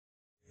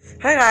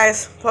Hi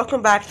guys,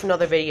 welcome back to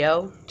another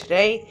video.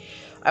 Today,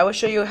 I will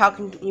show you how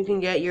you can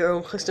get your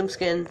own custom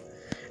skin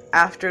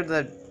after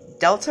the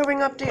Delta Ring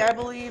update, I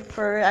believe,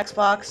 for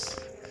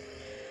Xbox.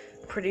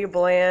 Pretty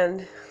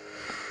bland.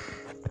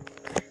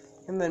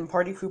 And then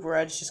Party Pooper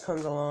Edge just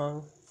comes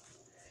along.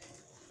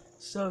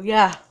 So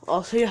yeah,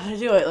 I'll show you how to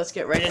do it. Let's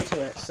get right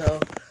into it. So,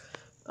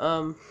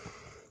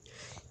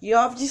 you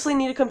obviously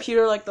need a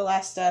computer like the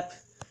last step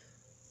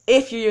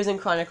if you're using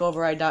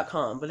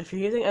ChronicOverride.com. But if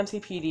you're using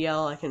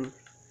MCPDL, you can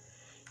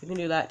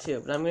do that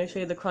too. But I'm going to show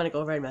you the Chronic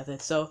Override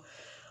method. So,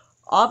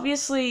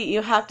 obviously,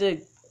 you have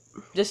to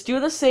just do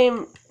the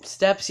same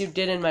steps you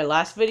did in my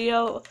last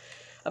video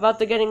about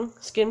the getting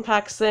skin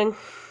packs thing,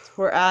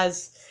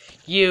 whereas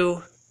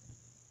you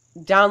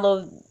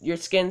download your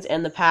skins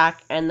and the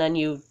pack, and then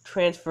you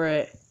transfer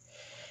it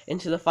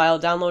into the file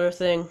downloader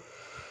thing,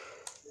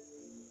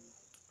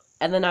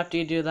 and then after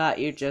you do that,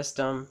 you just,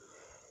 and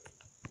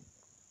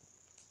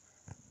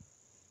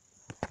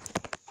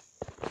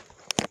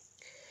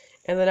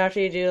then after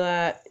you do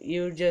that,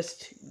 you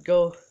just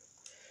go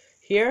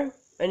here,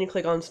 and you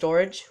click on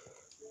storage.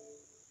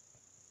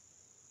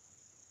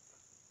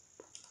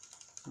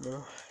 No,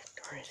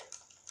 darn it.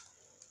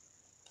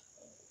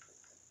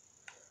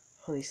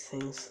 All these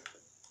things,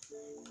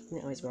 they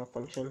always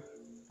malfunction.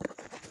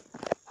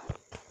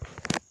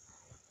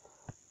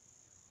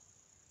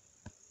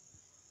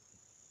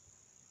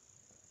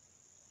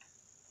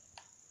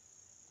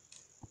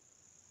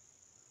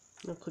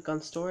 Now click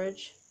on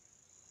storage.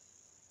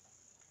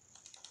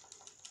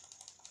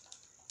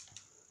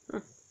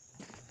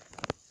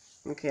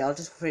 Okay, I'll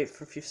just wait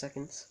for a few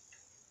seconds.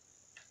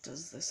 It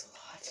does this a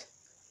lot.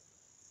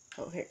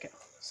 Oh, here we go.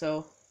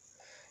 So,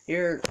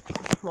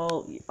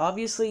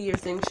 obviously your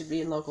thing should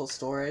be in local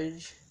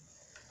storage.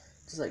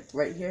 Just like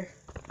right here.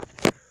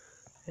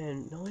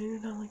 And no, you're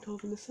not like to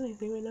open this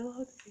anything right now.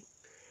 Okay.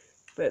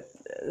 But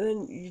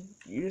then you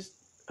just,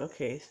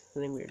 okay,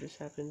 something weird just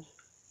happened.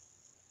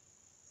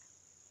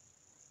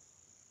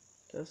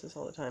 Does this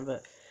all the time,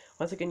 but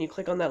once again, you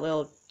click on that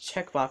little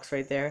checkbox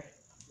right there.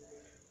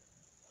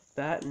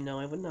 That, no,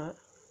 I would not.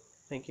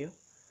 Thank you.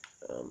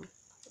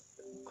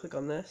 Click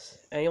on this,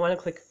 and you want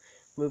to click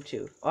move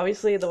to.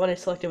 Obviously, the one I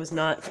selected was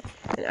not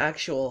an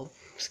actual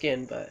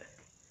skin, but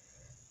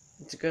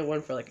it's a good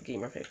one for like a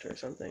gamer picture or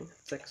something.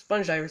 It's like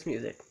Sponge Diver's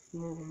music.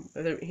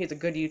 He's a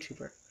good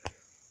YouTuber.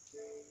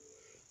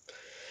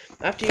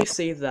 After you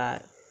save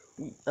that,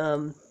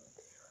 other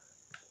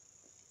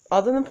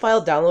than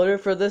File Downloader,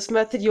 for this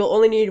method, you'll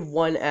only need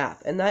one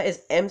app, and that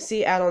is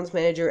MC Add-ons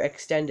Manager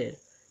Extended.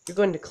 You're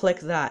going to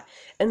click that,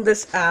 and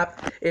this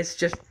app is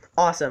just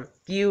awesome.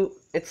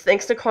 It's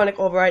thanks to Chronic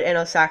Override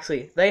and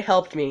Saxley. They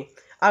helped me.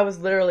 I was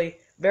literally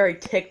very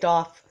ticked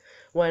off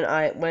when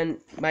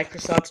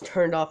Microsoft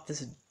turned off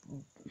this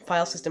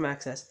file system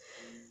access,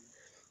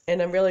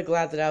 and I'm really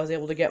glad that I was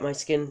able to get my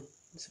skins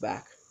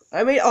back.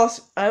 I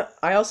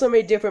also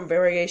made different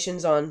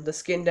variations on the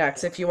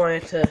Skindex if you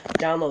wanted to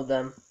download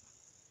them.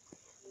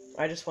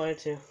 I just wanted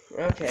to.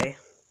 Okay.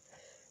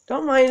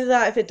 Don't mind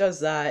that if it does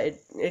that.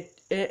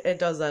 It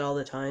does that all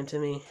the time to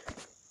me.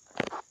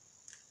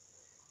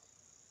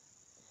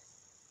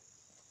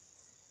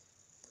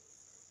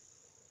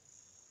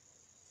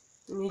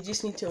 And you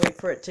just need to wait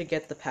for it to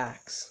get the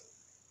packs.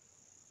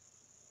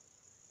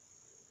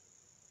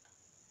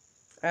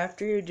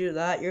 After you do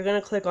that, you're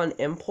going to click on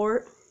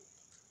Import.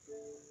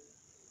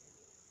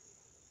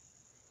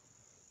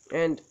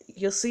 And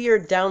you'll see your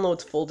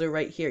Downloads folder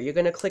right here. You're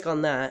going to click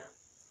on that.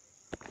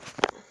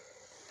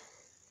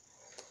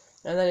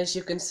 And then as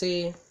you can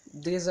see,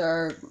 these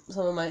are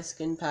some of my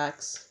skin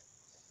packs.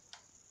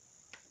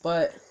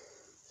 But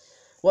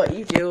what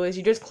you do is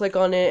you just click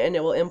on it and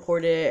it will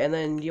import it, and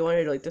then you want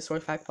to like the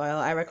source pack file.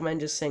 I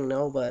recommend just saying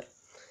no, but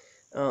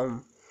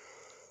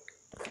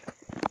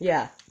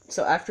yeah.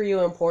 So after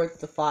you import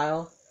the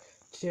file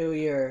to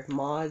your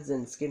mods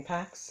and skin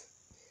packs,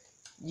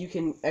 you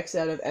can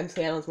exit out of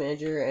MC Add-ons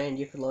Manager and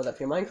you can load up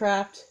your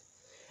Minecraft.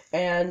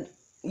 And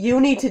you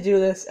need to do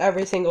this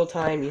every single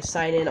time you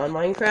sign in on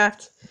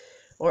Minecraft,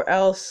 or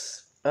else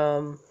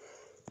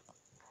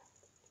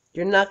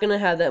you're not gonna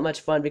have that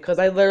much fun, because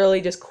I literally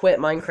just quit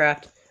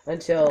Minecraft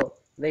until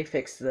they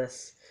fixed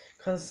this,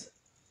 because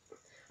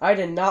I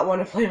did not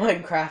want to play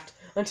Minecraft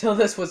until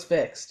this was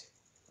fixed.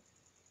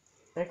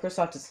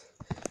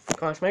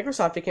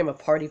 Microsoft became a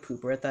party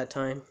pooper at that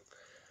time.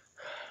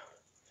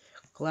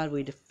 Glad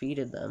we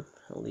defeated them,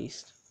 at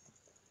least.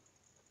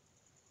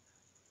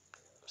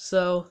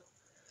 So,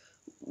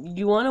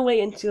 you want to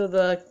wait until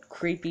the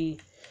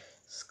creepy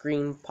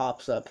screen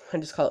pops up. I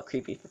just call it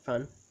creepy for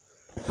fun.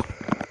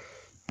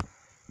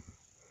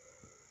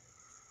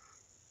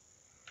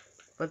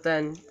 But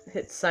then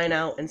hit sign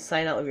out and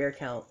sign out of your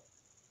account.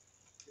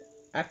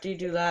 After you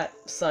do that,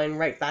 sign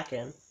right back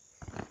in.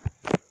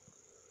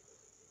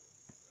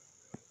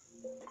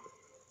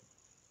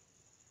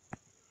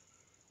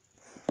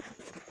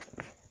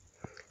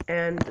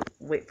 And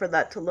wait for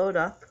that to load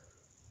up.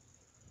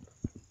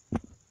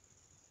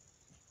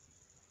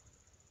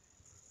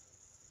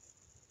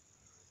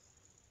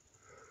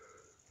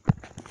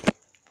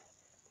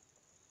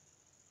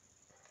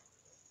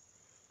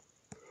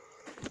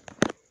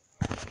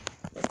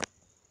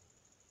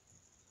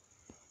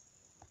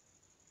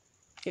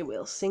 Okay,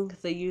 we'll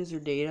sync the user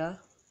data.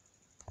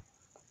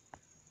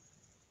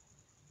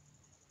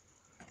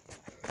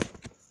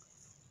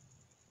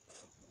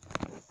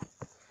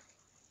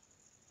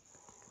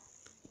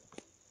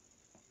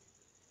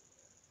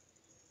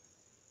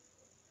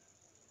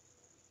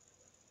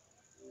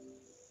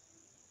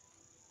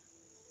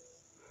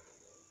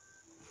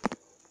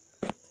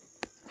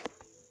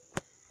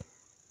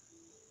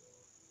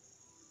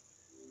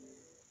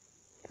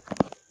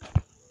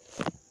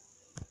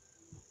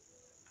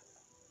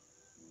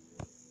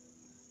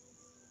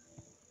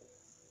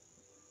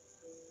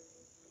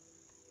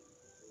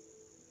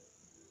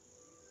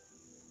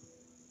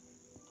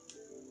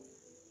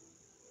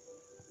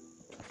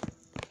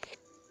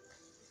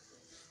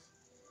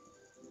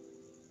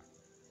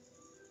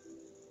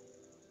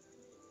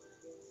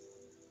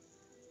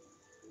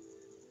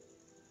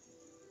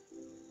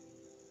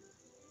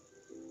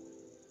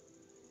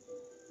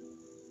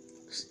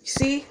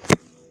 See?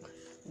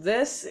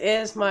 This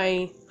is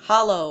my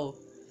hollow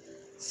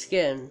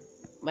skin,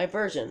 my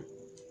version.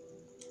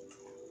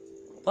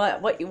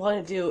 But what you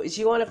want to do is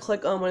you want to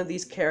click on one of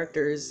these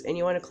characters, and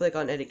you want to click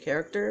on edit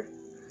character,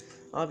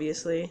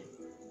 obviously.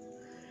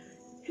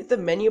 Hit the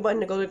menu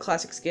button to go to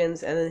classic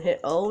skins, and then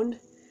hit owned,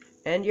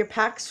 and your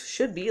packs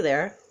should be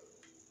there.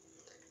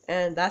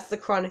 And that's the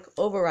chronic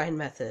override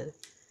method.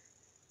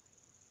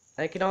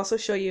 I can also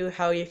show you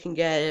how you can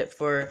get it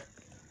for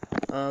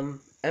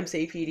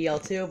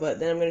MCPDL2, but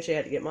then I'm going to show you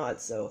how to get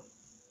mods, so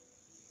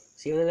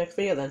see you in the next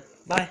video then.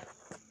 Bye.